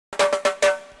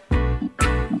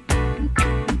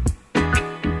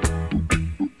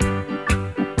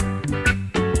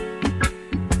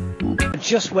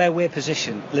just where we're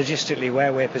positioned, logistically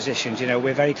where we're positioned,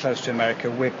 we're very close to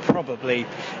America. We're probably,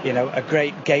 a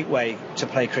great gateway to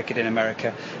play cricket in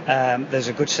America. There's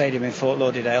a good stadium in Fort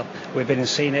Lauderdale. We've been and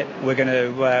seen it.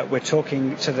 We're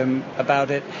talking to them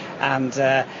about it, and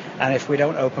if we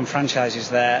don't open franchises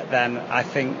there, then I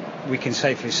think we can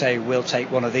safely say we'll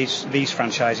take one of these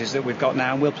franchises that we've got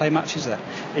now and we'll play matches there.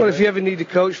 Well, if you ever need a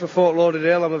coach for Fort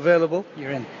Lauderdale, I'm available.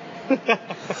 You're in.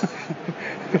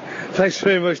 Thanks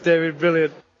very much, David.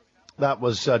 Brilliant. That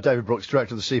was David Brooks,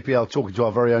 director of the CPL, talking to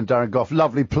our very own Darren Gough.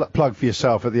 Lovely plug for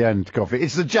yourself at the end, Gough.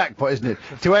 It's the jackpot, isn't it?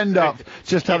 To end up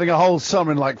just having a whole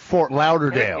summer in like Fort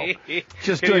Lauderdale,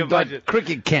 just doing like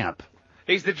cricket camp.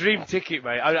 It's the dream ticket,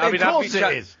 mate. Of course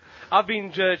it is. I've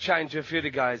been chatting to a few of the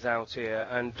guys out here,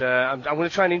 and I'm going to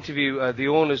try and interview the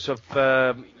owners of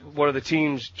one of the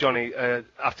teams, Johnny,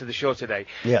 after the show today.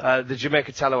 Yeah. The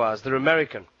Jamaica Talawahs. They're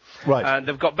American. Right. And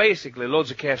they've got basically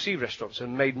loads of KFC restaurants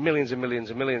and made millions and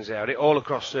millions and millions out of it all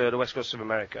across the west coast of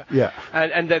America. Yeah.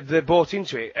 And they're bought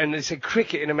into it. And they said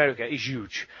cricket in America is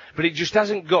huge. But it just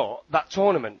hasn't got that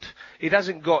tournament. It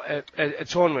hasn't got a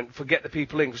tournament for get the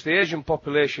people in. Because the Asian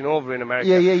population over in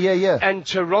America. Yeah. And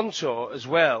Toronto as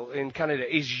well in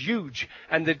Canada is huge.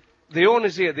 And the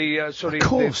owners here,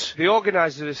 the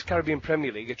organisers of this Caribbean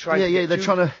Premier League are trying to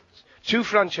get two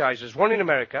franchises, one in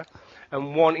America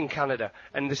and one in Canada,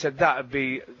 and they said that would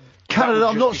be Canada.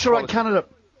 I'm not sure at Canada.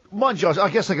 Mind you, I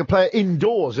guess they could play it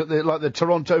indoors at the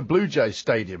Toronto Blue Jays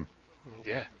Stadium.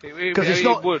 Yeah,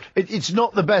 because would. It's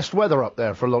not the best weather up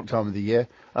there for a long time of the year,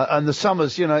 and the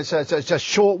summers, it's a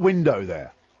short window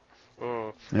there.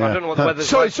 Yeah. I don't know what the weather's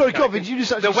sorry, like. Coffee, did you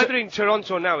just the weather in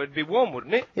Toronto now would be warm,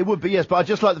 wouldn't it? It would be, yes, but I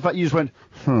just like the fact you just went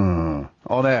on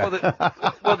air.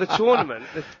 Well, the tournament,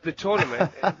 the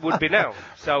tournament would be now.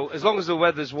 So as long as the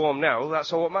weather's warm now,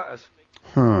 that's all what matters.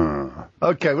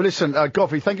 Okay, well, listen,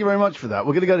 Goffey, thank you very much for that.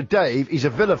 We're going to go to Dave. He's a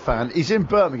Villa fan. He's in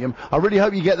Birmingham. I really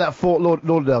hope you get that Fort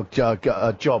Lauderdale job,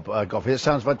 Goffey. It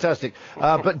sounds fantastic.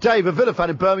 But Dave, a Villa fan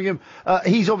in Birmingham,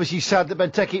 he's obviously sad that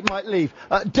Benteke might leave.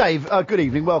 Dave, good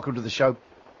evening. Welcome to the show.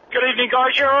 Good evening,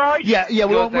 guys. You all right? Yeah,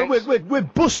 we're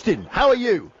busting. How are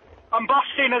you? I'm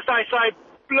busting, as they say.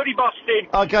 Bloody busting.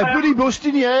 Okay, bloody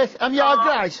busting, yeah. And you're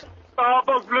great. Oh,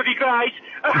 bloody great.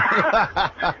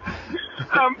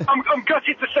 I'm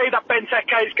gutted to see that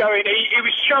Benteke is going. He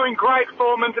was showing great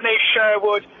form underneath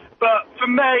Sherwood, but for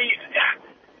me,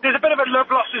 there's a bit of a love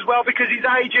loss as well because his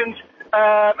agent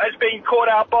has been caught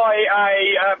out by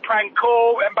a prank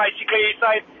call, and basically he's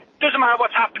saying, doesn't matter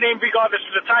what's happening, regardless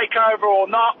of the takeover or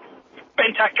not,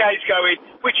 Benteke's going,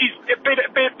 which is a bit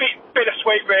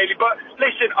bittersweet, really. But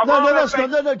listen,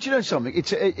 no. Do you know something?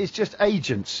 It's just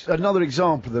agents. Another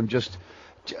example of them just.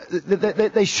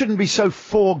 They shouldn't be so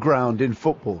foreground in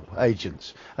football,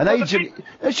 agents.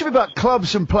 It should be about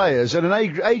clubs and players, and an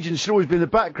agent should always be in the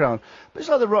background. But it's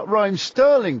like the Ryan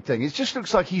Sterling thing. It just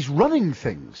looks like he's running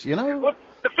things, you know? Well,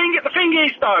 the thing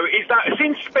is, though, is that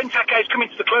since Benteke's come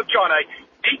into the club, Johnny,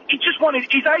 he just wanted,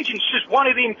 his agents just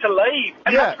wanted him to leave.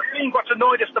 And that's the thing, what's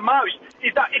annoyed us the most,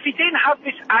 is that if he didn't have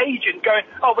this agent going,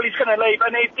 oh, well, he's going to leave,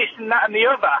 and this and that and the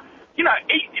other, you know,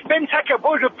 Benteke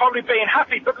would have probably been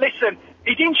happy. But listen,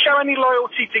 he didn't show any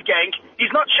loyalty to Genk.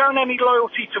 He's not shown any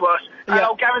loyalty to us. And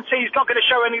I'll guarantee he's not going to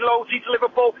show any loyalty to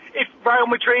Liverpool if Real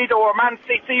Madrid or Man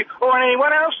City or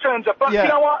anyone else turns up. But you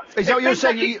know what? Is that what you're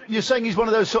saying? You're saying he's one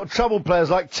of those sort of trouble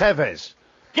players like Tevez?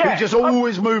 Yeah. Who's just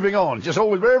always moving on. Just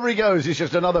always, wherever he goes, it's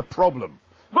just another problem.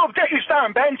 Well, use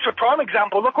Darren Bent for a prime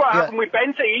example. Look what happened with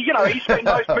Bent. He spent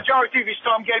the majority of his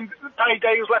time getting paid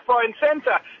deals left, right and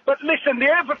centre. But listen, the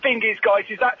other thing is, guys,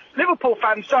 is that Liverpool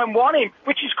fans don't want him,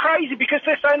 which is crazy because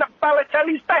they're saying that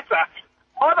Balotelli's better.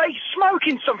 Are they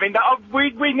smoking something that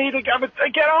we need to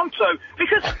get onto?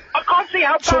 Because I can't see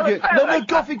how Balotelli... No,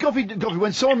 Goffy,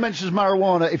 when someone mentions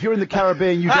marijuana, if you're in the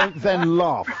Caribbean, you don't then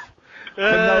laugh. For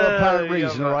no apparent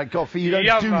reason, all right, Goffy? You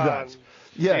don't do that.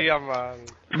 Yeah, man.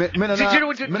 Check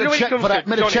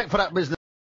for that business.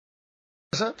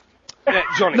 Yeah,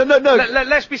 Johnny. No.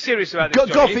 Let's be serious about this,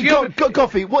 Johnny.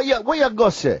 Goffy, what you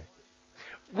got to say?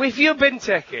 If you're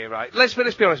Benteke, right, let's be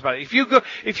honest about it.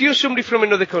 If you're somebody from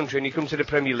another country and you come to the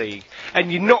Premier League and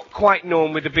you're not quite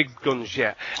known with the big guns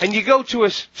yet, and you go to a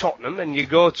Tottenham and you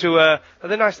go to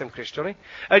they're nice them, Chris, Johnny,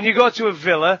 and you go to a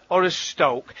Villa or a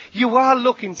Stoke, you are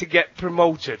looking to get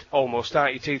promoted almost,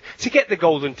 aren't you, to get the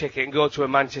golden ticket and go to a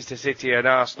Manchester City, an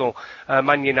Arsenal,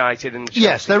 Man United and Chelsea.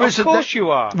 Yes, there is. Of course you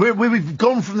are. We've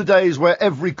gone from the days where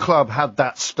every club had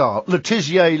that start.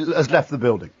 Letizia has left the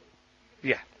building.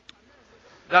 Yeah.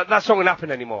 That's not going to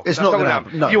happen anymore. It's not going to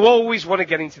happen. No. You always want to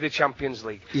get into the Champions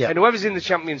League. Yeah. And whoever's in the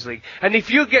Champions League. And if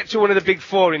you get to one of the big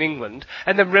four in England,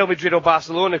 and then Real Madrid or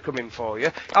Barcelona come in for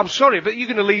you, I'm sorry, but you're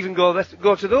going to leave and go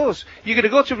to those. You're going to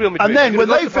go to Real Madrid. And then when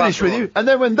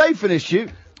they finish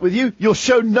with you, you'll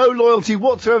show no loyalty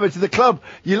whatsoever to the club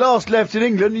you last left in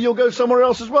England, and you'll go somewhere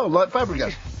else as well, like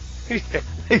Fabregas. Yeah.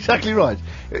 Exactly right.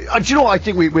 Do you know what I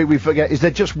think we forget is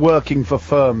they're just working for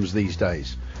firms these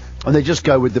days, and they just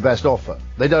go with the best offer.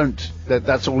 They don't.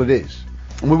 That's all it is.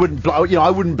 And we wouldn't. I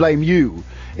wouldn't blame you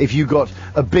if you got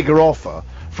a bigger offer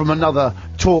from another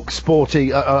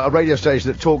talkSPORT, a radio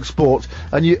station that talks sport,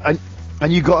 and you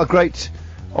got a great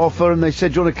offer, and they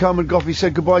said, "Do you want to come?" And Goughy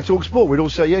said, "Goodbye, talkSPORT." We'd all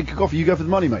say, "Yeah, Goughy, you go for the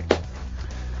money, mate."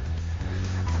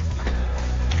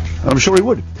 I'm sure he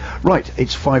would. Right,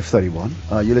 it's 5:31.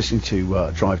 You're listening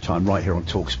to Drive Time right here on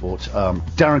talkSPORT.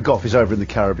 Darren Gough is over in the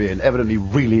Caribbean, evidently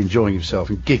really enjoying himself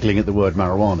and giggling at the word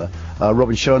marijuana.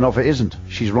 Robin Schoenhofer isn't.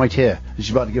 She's right here, and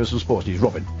she's about to give us some sports news.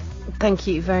 Robin. Thank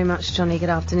you very much, Johnny. Good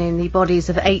afternoon. The bodies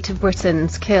of 8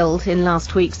 Britons killed in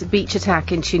last week's beach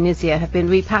attack in Tunisia have been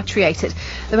repatriated.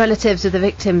 The relatives of the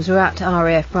victims were at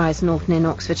RAF Brize Norton in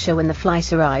Oxfordshire when the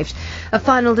flight arrived. A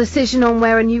final decision on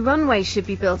where a new runway should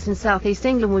be built in South East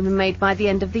England will be made by the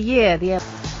end of the year.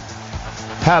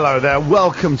 Hello there,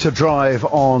 welcome to Drive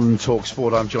on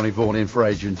talkSPORT. I'm Johnny Vaughan, in for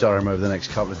Adrian Durham over the next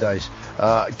couple of days.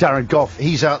 Darren Gough,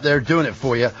 he's out there doing it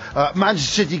for you.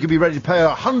 Manchester City could be ready to pay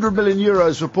 €100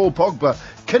 million for Paul Pogba.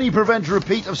 Can he prevent a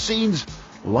repeat of scenes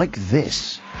like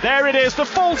this? There it is, the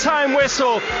full-time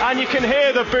whistle, and you can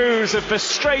hear the boos of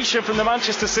frustration from the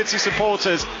Manchester City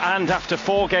supporters. And after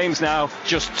 4 games now,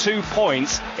 just 2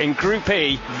 points in Group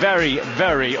E, very,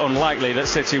 very unlikely that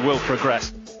City will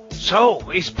progress. So,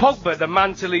 is Pogba the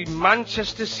man to lead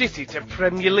Manchester City to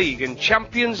Premier League and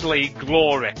Champions League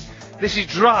glory? This is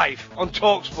Drive on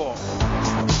talkSPORT.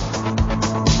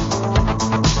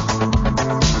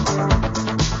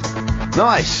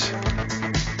 Nice.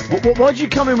 Why'd you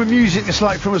come in with music that's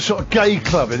like from a sort of gay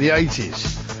club in the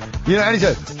 80s? You know, and he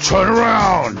said, "Turn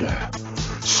around,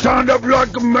 stand up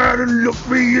like a man and look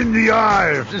me in the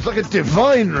eyes." It's like a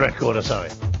Divine record or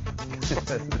something.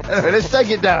 Anyway, let's take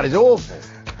it down. It's awful.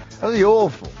 That's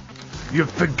awful. You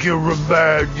think you're a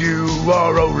man, you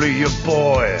are only a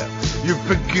boy. You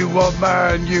think you are a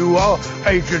man, you are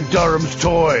Adrian Durham's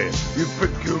toy. You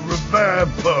think you're a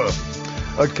vamper.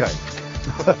 Okay.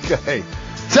 Okay.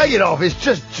 Take it off. It's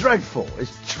just dreadful.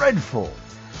 It's dreadful.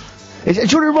 Do you know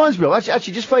what it reminds me of?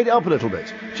 Actually, just fade it up a little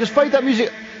bit. Just fade that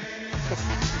music.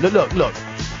 Look.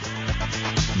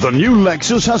 The new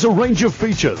Lexus has a range of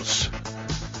features.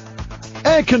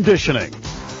 Air conditioning.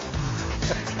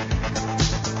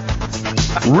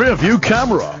 Rear view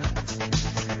camera.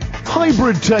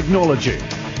 Hybrid technology.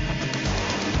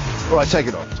 All right, take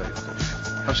it off.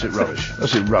 That's it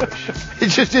rubbish. It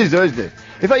just is, though, isn't it?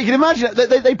 In fact, you can imagine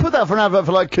they put that for an advert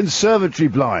for like conservatory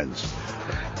blinds.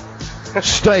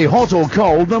 Stay hot or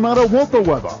cold no matter what the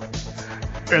weather.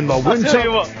 In the winter. I'll tell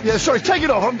you what. Yeah, sorry, take it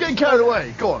off. I'm getting carried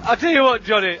away. Go on. I'll tell you what,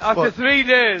 Johnny. After 3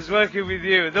 days working with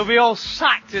you, they'll be all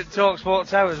sacked at talkSPORT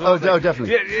Towers. Oh,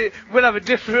 definitely. Yeah, we'll have a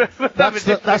different. That's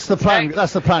the plan.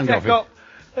 That's the plan, Goughy.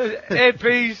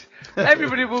 APs.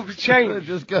 Everybody will be changed.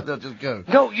 Just go.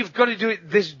 No, you've got to do it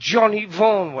this Johnny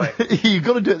Vaughan way. You've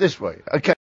got to do it this way.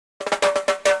 Okay.